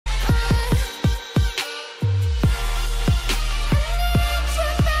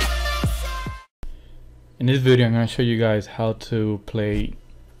In this video, I'm going to show you guys how to play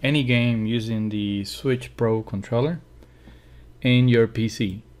any game using the Switch Pro controller in your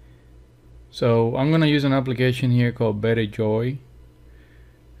PC. So I'm going to use an application here called BetterJoy.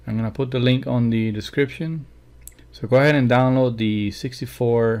 I'm going to put the link on the description. So go ahead and download the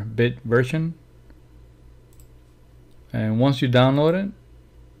 64-bit version. And once you download it,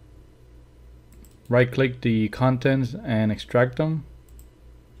 right click the contents and extract them.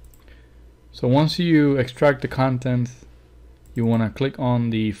 So once you extract the contents, you want to click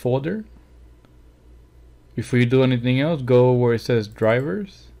on the folder. Before you do anything else, go where it says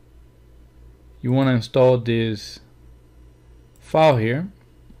drivers. You want to install this file here,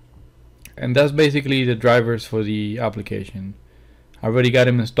 and that's basically the drivers for the application. I already got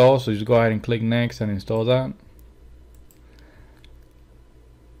them installed, so just go ahead and click next and install that.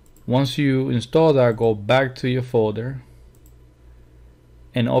 Once you install that, go back to your folder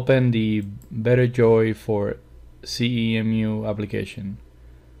and open the BetterJoy for CEMU application.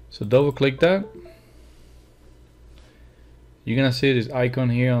 So double click that. You're gonna see this icon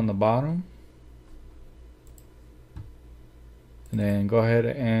here on the bottom, and then go ahead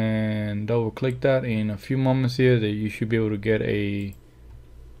and double click that. In a few moments here that you should be able to get an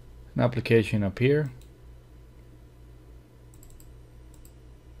application up here.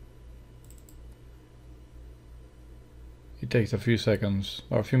 It takes a few seconds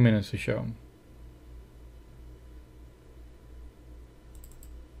or a few minutes to show.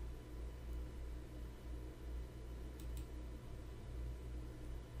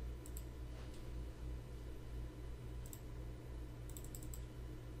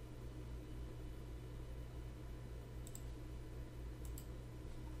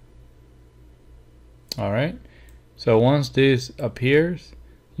 Alright, so once this appears,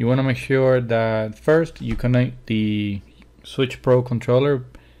 you want to make sure that first you connect the Switch Pro controller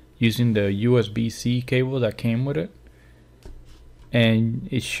using the USB-C cable that came with it, and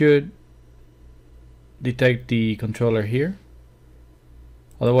it should detect the controller here.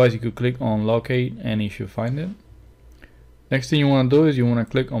 Otherwise, you could click on locate and you should find it. Next thing you want to do is you want to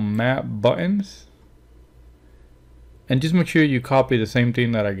click on map buttons, and just make sure you copy the same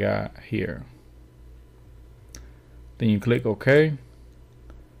thing that I got here. Then you click OK,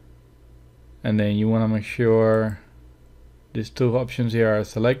 and then you want to make sure these two options here are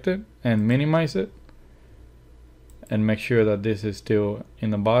selected and minimize it, and make sure that this is still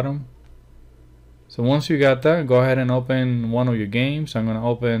in the bottom. So once you got that, go ahead and open one of your games. I'm going to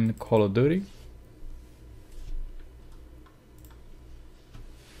open Call of Duty.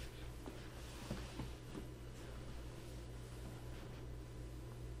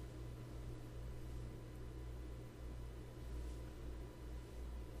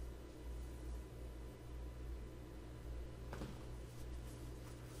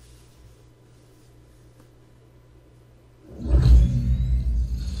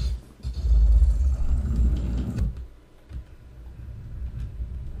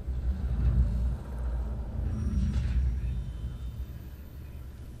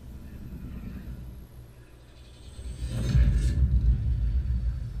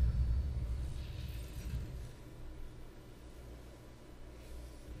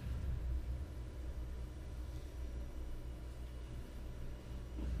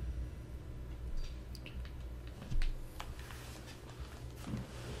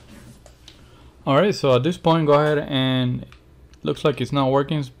 Alright, so at this point, go ahead and looks like it's not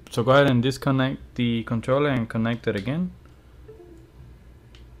working, so go ahead and disconnect the controller and connect it again.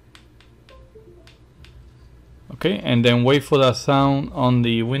 Okay, and then wait for that sound on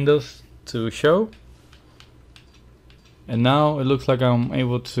the Windows to show. And now it looks like I'm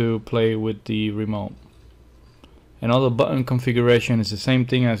able to play with the remote. And all the button configuration is the same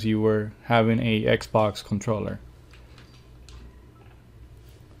thing as you were having a Xbox controller.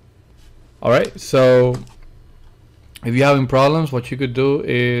 Alright, so if you're having problems, what you could do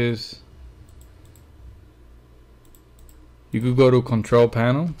is you could go to Control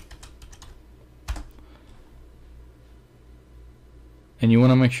Panel, and you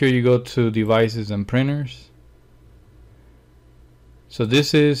want to make sure you go to Devices and Printers. So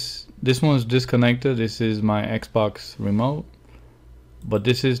this one's disconnected. This is my Xbox remote, but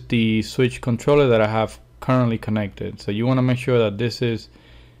this is the Switch controller that I have currently connected. So you want to make sure that this is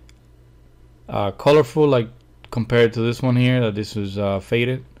colorful, like compared to this one here, that this is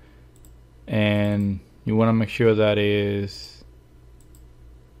faded, and you want to make sure that it is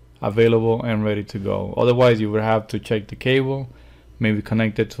available and ready to go. Otherwise, you would have to check the cable, maybe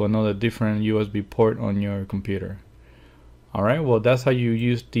connect it to another different USB port on your computer. Alright, well, that's how you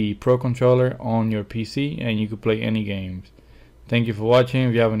use the Pro controller on your PC, and you could play any games. Thank you for watching.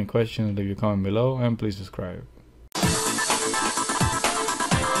 If you have any questions, leave your comment below and please subscribe.